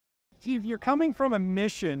If you're coming from a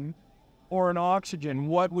mission or an oxygen,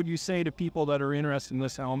 what would you say to people that are interested in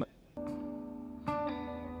this helmet?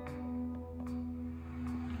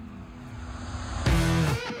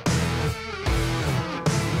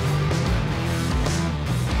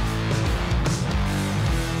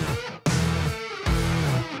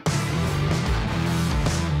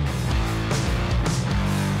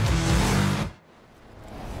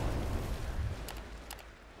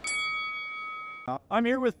 I'm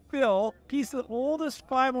here with Phil. He's the oldest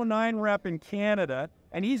 509 rep in Canada,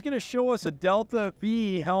 and he's going to show us a Delta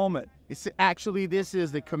V helmet. This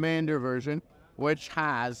is the Commander version, which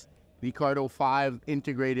has the Cardo 5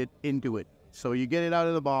 integrated into it. So you get it out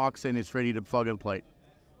of the box and it's ready to plug and play.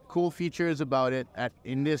 Cool features about it,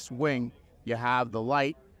 in this wing, you have the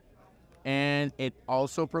light, and it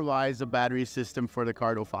also provides a battery system for the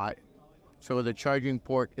Cardo 5. So the charging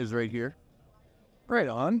port is right here. Right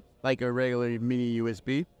on. Like a regular mini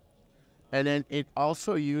USB. And then it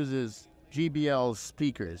also uses GBL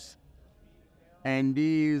speakers. And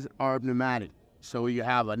these are pneumatic. So you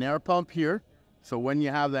have an air pump here. So when you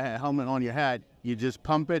have the helmet on your head, you just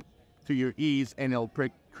pump it to your ears and it'll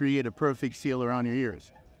create a perfect seal around your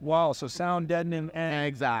ears. Wow, so sound deadening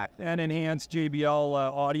and enhanced JBL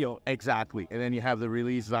audio. Exactly. And then you have the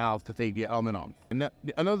release valve to take the helmet on. And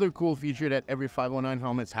another cool feature that every 509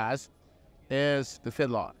 helmet has is the fit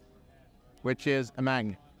lock, which is a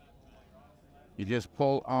magnet. You just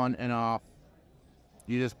pull on and off.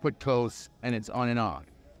 You just put close and it's on and off.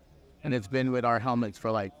 And it's been with our helmets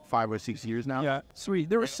for like 5 or 6 years now. Yeah, sweet.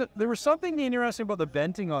 There was something interesting about the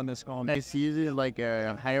venting on this helmet. It's using like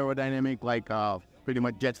a aerodynamic, like pretty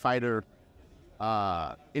much jet fighter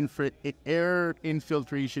air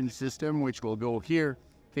infiltration system, which will go here,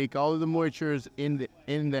 take all of the moistures in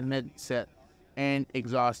the headset and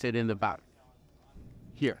exhaust it in the back.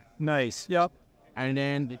 Here. Nice. Yep. And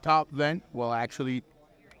then the top vent will actually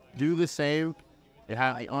do the same. It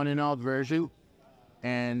has an on and off version,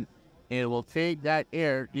 and it will take that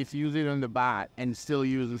air, diffuse it on the back, and still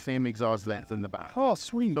use the same exhaust vents in the back. Oh,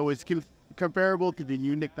 sweet. So it's comparable to the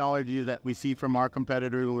new technology that we see from our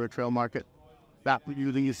competitors in the trail market. That we're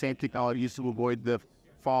using the same technologies to avoid the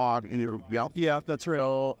fog in your belt. Yeah, that's right.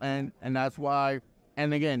 So, and that's why,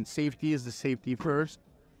 and again, safety is the safety first.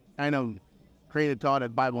 I know. Created thought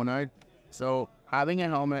at 509. So having a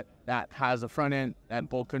helmet that has a front end that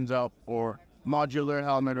opens up, or modular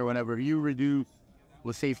helmet, or whatever, you reduce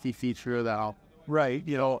the safety feature that, right,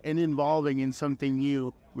 and involving in something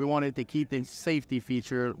new, we wanted to keep the safety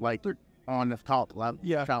feature like on the top level.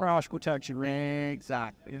 Yeah, crash protection.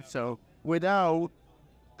 Exactly. So without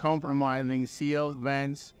compromising seals,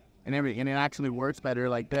 vents, and everything, and it actually works better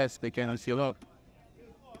like this. They can seal up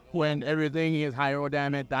when everything is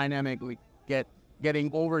dynamically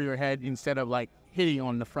getting over your head instead of like hitting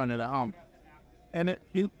on the front of the helmet. And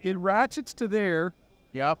it ratchets to there.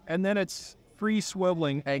 Yep. And then it's free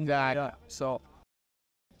swiveling. Exactly. Yeah. So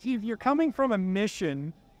if you're coming from a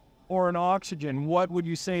mission or an oxygen, what would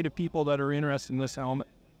you say to people that are interested in this helmet?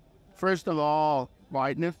 First of all,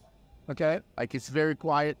 quietness. Okay. Like, it's very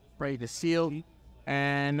quiet, ready to seal.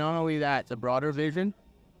 And not only that, it's a broader vision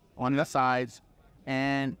on the sides,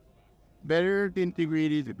 and better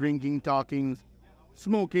integrated drinking, talking,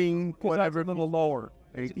 smoking, whatever. A little lower.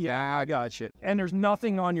 Yeah, I got you. And there's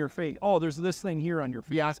nothing on your face. Oh, there's this thing here on your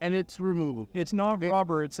face. Yes, and it's removable. It's not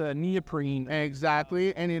rubber, it's a neoprene.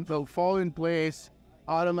 Exactly, and it will fall in place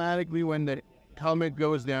automatically when the helmet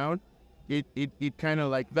goes down. It kind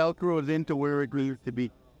of like Velcros into where it needs to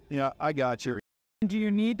be. Yeah, I got you. Do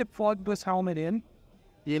you need to plug this helmet in?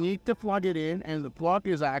 You need to plug it in, and the plug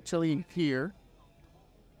is actually here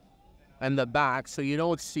and the back, so you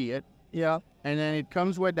don't see it. Yeah. And then it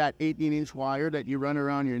comes with that 18-inch wire that you run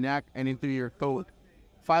around your neck and into your coat.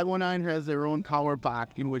 519 has their own power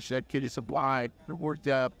pack in which that kit is supplied for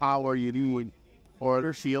the power you need or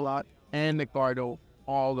the seal out and the Cardo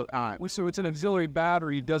all the time. So it's an auxiliary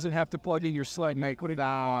battery. It doesn't have to plug in your sled and put it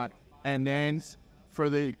on. And then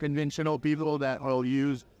for the conventional people that will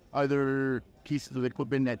use other pieces of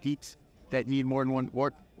equipment that need more than one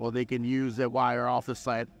port, well, they can use the wire off the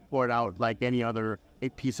sled, pour it out like any other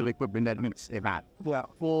piece of equipment that they've had. Wow.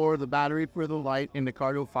 For the battery for the light in the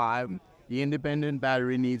Cardo 5, the independent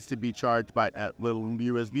battery needs to be charged by a little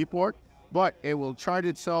USB port, but it will charge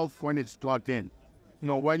itself when it's plugged in.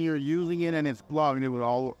 When you're using it and it's plugged, it will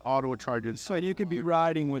all auto charge it. So you could be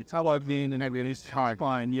riding with plugged in and everything's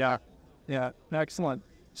fine. Yeah. Yeah. Excellent.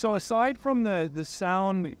 So aside from the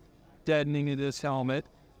sound deadening of this helmet,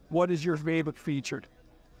 what is your favorite feature?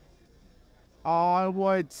 I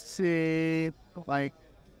would say like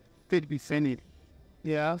 50%.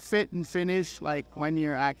 Yeah. fit and finish, like when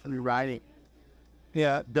you're actually riding.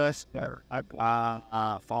 Yeah. Dust,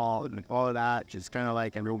 fall, and all of that, just kind of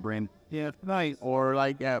like a real brain. Yeah. Nice. Or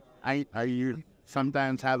like, you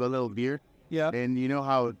sometimes have a little beer, Yeah. and you know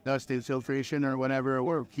how dust infiltration or whatever,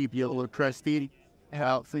 or keep you a little crusty,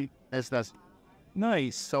 healthy. That's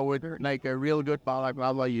Nice. so with like a real good bottle,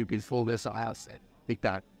 blah blah, you can fold this out, like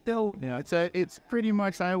that. Still, Yeah, it's pretty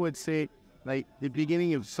much, I would say, like the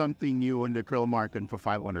beginning of something new in the krill market for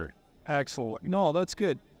 500. excellent. No, that's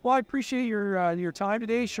good. Well, I appreciate your time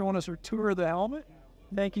today, showing us a tour of the helmet.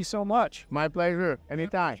 Thank you so much. My pleasure.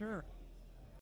 Anytime. Sure.